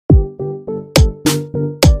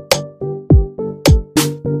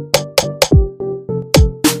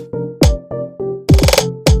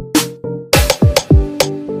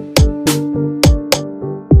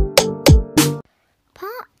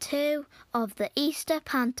the Easter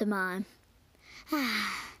pantomime.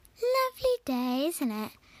 Ah, lovely day, isn't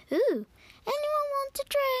it? Ooh, anyone want a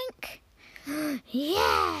drink?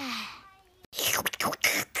 Yeah!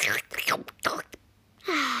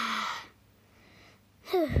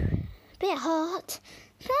 Bit hot.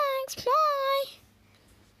 Thanks, bye!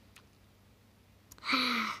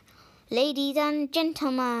 Ladies and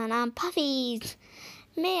gentlemen and puppies,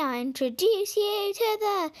 may I introduce you to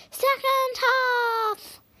the second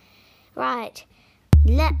half? Right,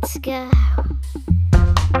 let's go.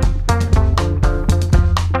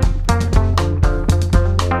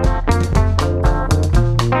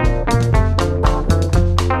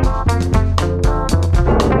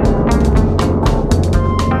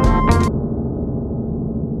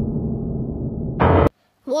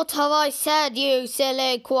 What have I said, you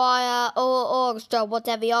silly choir or orchestra,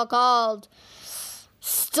 whatever you're called?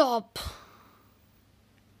 Stop.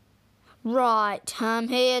 Right, I'm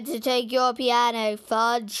here to take your piano,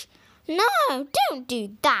 Fudge. No, don't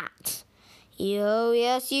do that. Oh,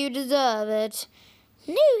 yes, you deserve it.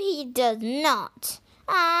 No, he does not.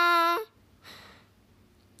 Hello.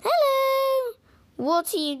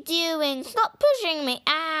 What are you doing? Stop pushing me.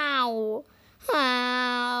 Ow.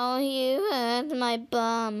 Ow, you hurt my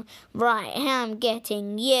bum. Right, I'm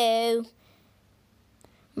getting you.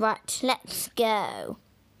 Right, let's go.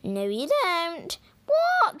 No, you don't.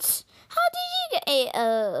 What? How did you get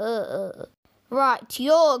it? Right,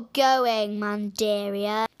 you're going,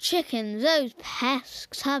 Mandaria. Chickens, those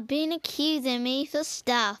pests have been accusing me for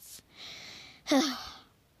stuff.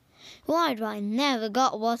 Why do I never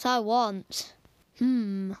got what I want?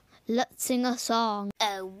 Let's sing a song.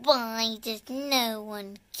 Oh, why did no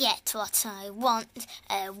one get what I want?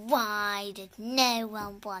 Oh, why did no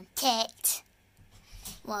one want it?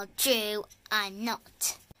 Well, true, I'm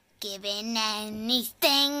not giving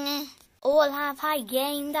anything. All have I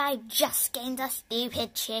gained? I've just gained a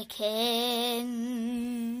stupid chicken.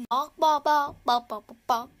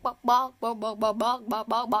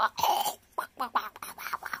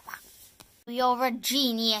 You're a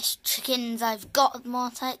genius, chickens. I've got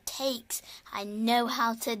what it takes. I know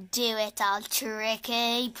how to do it. I'll trick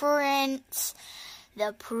a prince.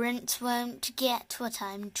 The prince won't get what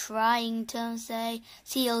I'm trying to say,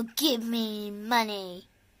 so he'll give me money.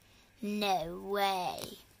 No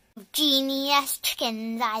way. Genius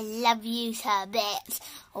chickens, I love you to bits.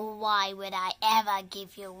 Why would I ever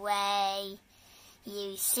give you away?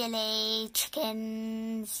 You silly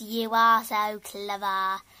chickens, you are so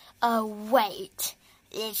clever. Oh, wait,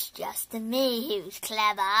 it's just me who's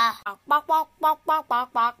clever.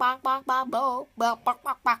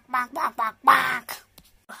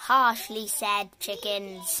 Harshly said,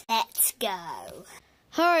 chickens. Let's go.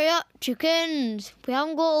 Hurry up, chickens. We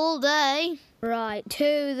haven't got all day. Right,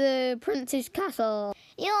 to the prince's castle.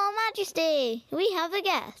 Your Majesty, we have a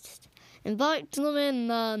guest. Invite them in,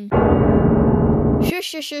 then. Shush,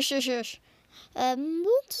 shush, shush, shush, shush.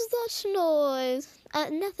 What's that noise?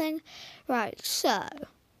 Nothing. Right, so,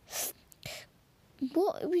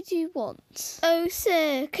 what would you want? Oh,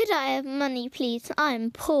 sir, could I have money, please?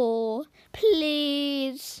 I'm poor.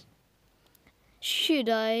 Please. Should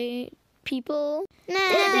I, people? No,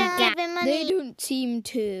 money. They don't seem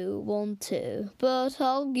to want to, but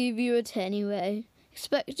I'll give you it anyway.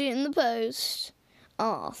 Expect it in the post.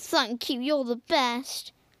 Oh, thank you, you're the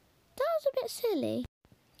best. That was a bit silly.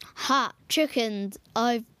 Ha, chickens,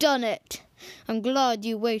 I've done it. I'm glad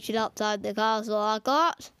you waited outside the castle like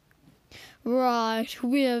that. Right,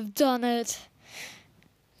 we have done it.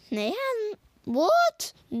 They haven't.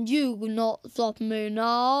 What? You cannot stop me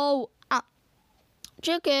now.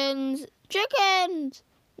 Chickens, chickens.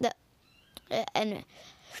 Anyway,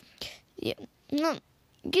 you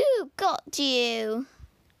got you.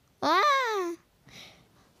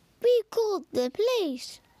 We called the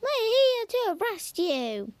police. We're here to arrest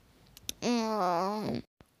you.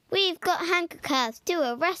 We've got handcuffs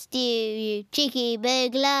to arrest you, you cheeky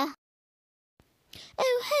burglar.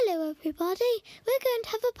 Oh, hello, everybody. We're going to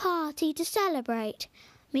have a party to celebrate.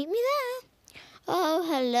 Meet me there. Oh,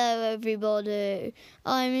 hello, everybody.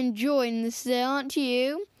 I'm enjoying this day, aren't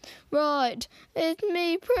you? Right, it's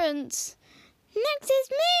me, Prince. Next is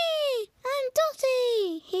me. I'm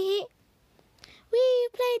Dotty. We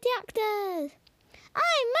played the actors.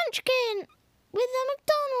 I'm Munchkin with a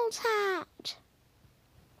McDonald's hat.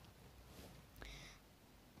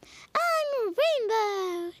 I'm a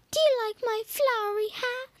rainbow. Do you like my flowery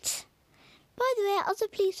hat? By the way, I was a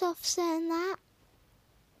police officer in that.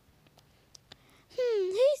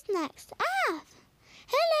 Who's next?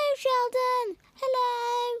 Hello, Sheldon.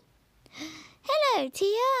 Hello. Hello,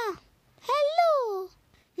 Tia. Hello.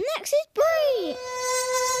 Next is Bree.